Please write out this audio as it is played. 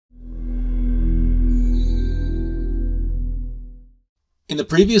In the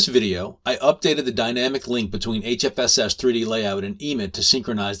previous video, I updated the dynamic link between HFSS 3D layout and EMIT to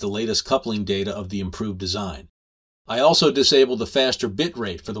synchronize the latest coupling data of the improved design. I also disabled the faster bit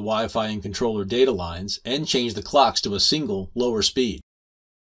rate for the Wi-Fi and controller data lines and changed the clocks to a single, lower speed.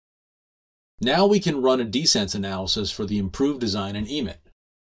 Now we can run a Desense analysis for the improved design in EMIT.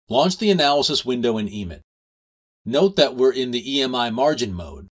 Launch the analysis window in EMIT. Note that we're in the EMI Margin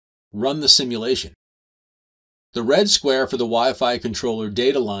mode. Run the simulation. The red square for the Wi-Fi controller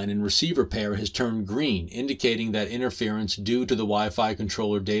data line and receiver pair has turned green, indicating that interference due to the Wi-Fi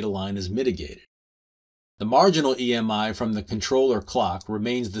controller data line is mitigated. The marginal EMI from the controller clock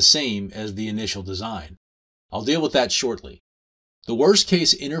remains the same as the initial design. I'll deal with that shortly. The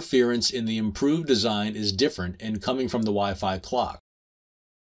worst-case interference in the improved design is different and coming from the Wi-Fi clock.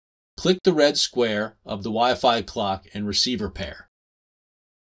 Click the red square of the Wi-Fi clock and receiver pair.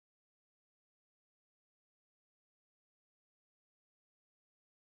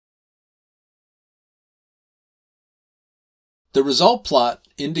 The result plot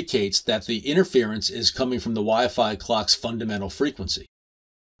indicates that the interference is coming from the Wi-Fi clock's fundamental frequency.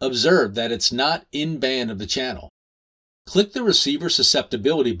 Observe that it's not in band of the channel. Click the receiver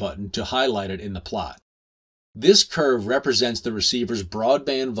susceptibility button to highlight it in the plot. This curve represents the receiver's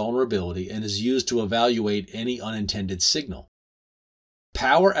broadband vulnerability and is used to evaluate any unintended signal.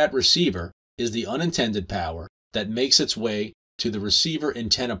 Power at receiver is the unintended power that makes its way to the receiver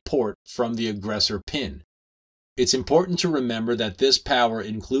antenna port from the aggressor pin. It's important to remember that this power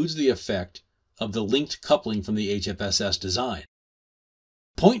includes the effect of the linked coupling from the HFSS design.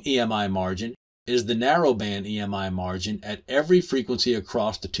 Point EMI margin is the narrowband EMI margin at every frequency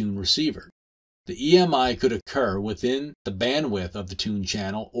across the tuned receiver. The EMI could occur within the bandwidth of the tuned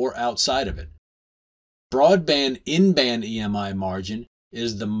channel or outside of it. Broadband in-band EMI margin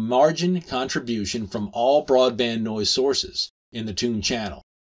is the margin contribution from all broadband noise sources in the tuned channel.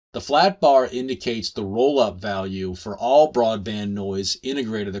 The flat bar indicates the roll-up value for all broadband noise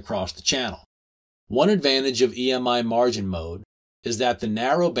integrated across the channel. One advantage of EMI margin mode is that the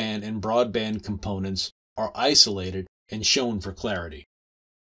narrowband and broadband components are isolated and shown for clarity.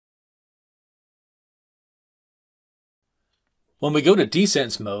 When we go to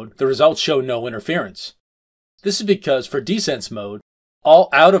Desense mode, the results show no interference. This is because for Desense mode, all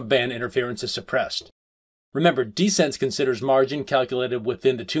out-of-band interference is suppressed. Remember, Desense considers margin calculated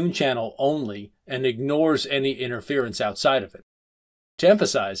within the tune channel only and ignores any interference outside of it. To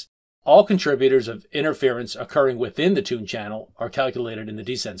emphasize, all contributors of interference occurring within the tune channel are calculated in the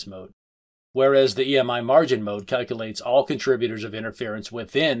Desense mode, whereas the EMI margin mode calculates all contributors of interference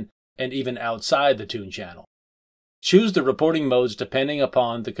within and even outside the tune channel. Choose the reporting modes depending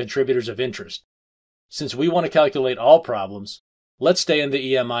upon the contributors of interest. Since we want to calculate all problems, let's stay in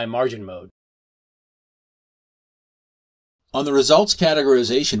the EMI margin mode. On the results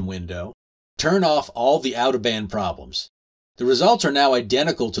categorization window, turn off all the out-of-band problems. The results are now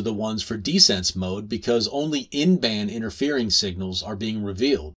identical to the ones for Desense mode because only in-band interfering signals are being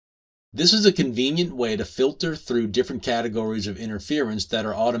revealed. This is a convenient way to filter through different categories of interference that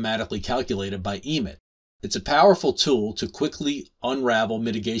are automatically calculated by EMIT. It's a powerful tool to quickly unravel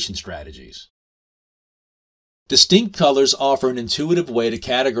mitigation strategies. Distinct colors offer an intuitive way to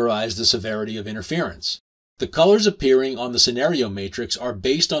categorize the severity of interference. The colors appearing on the scenario matrix are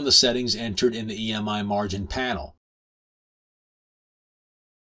based on the settings entered in the EMI margin panel.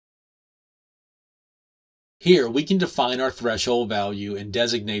 Here we can define our threshold value and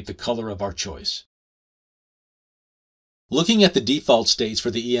designate the color of our choice. Looking at the default states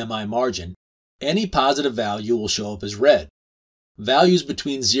for the EMI margin, any positive value will show up as red. Values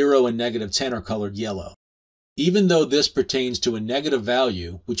between 0 and -10 are colored yellow. Even though this pertains to a negative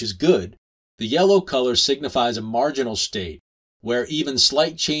value, which is good, the yellow color signifies a marginal state where even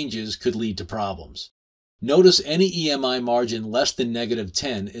slight changes could lead to problems. Notice any EMI margin less than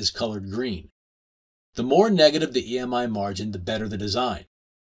 -10 is colored green. The more negative the EMI margin, the better the design.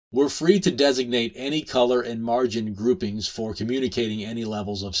 We're free to designate any color and margin groupings for communicating any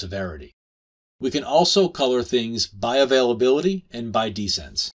levels of severity. We can also color things by availability and by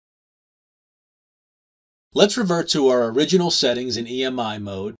Desense. Let's revert to our original settings in EMI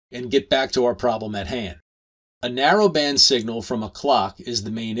mode and get back to our problem at hand. A narrowband signal from a clock is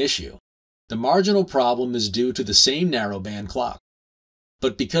the main issue. The marginal problem is due to the same narrowband clock.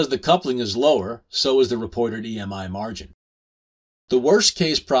 But because the coupling is lower, so is the reported EMI margin. The worst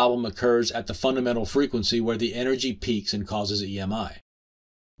case problem occurs at the fundamental frequency where the energy peaks and causes EMI.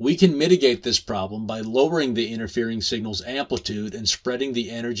 We can mitigate this problem by lowering the interfering signal's amplitude and spreading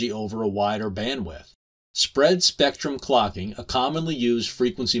the energy over a wider bandwidth. Spread spectrum clocking, a commonly used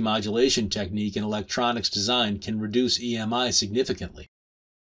frequency modulation technique in electronics design, can reduce EMI significantly.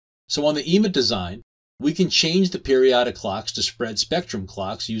 So on the EMIT design, we can change the periodic clocks to spread spectrum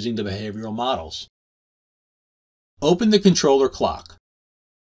clocks using the behavioral models. Open the controller clock.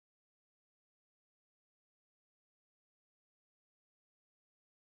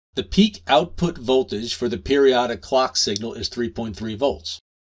 The peak output voltage for the periodic clock signal is 3.3 volts.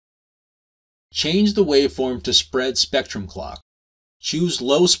 Change the waveform to spread spectrum clock. Choose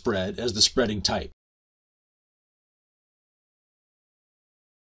low spread as the spreading type.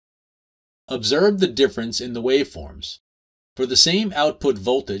 Observe the difference in the waveforms. For the same output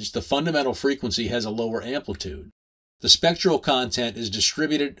voltage, the fundamental frequency has a lower amplitude. The spectral content is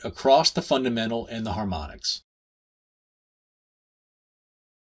distributed across the fundamental and the harmonics.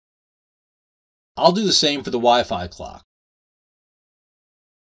 I'll do the same for the Wi-Fi clock.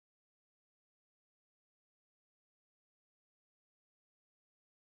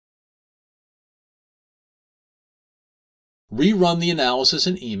 Rerun the analysis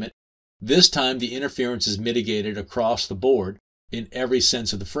in EMIT. This time the interference is mitigated across the board in every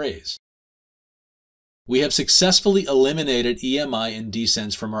sense of the phrase. We have successfully eliminated EMI and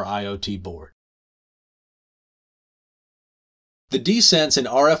Desense from our IoT board. The Desense and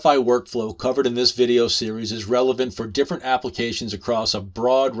RFI workflow covered in this video series is relevant for different applications across a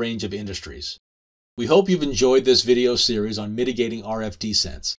broad range of industries. We hope you've enjoyed this video series on mitigating RF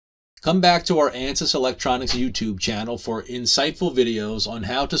Desense. Come back to our Ansys Electronics YouTube channel for insightful videos on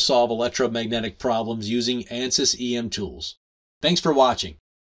how to solve electromagnetic problems using Ansys EM tools. Thanks for watching.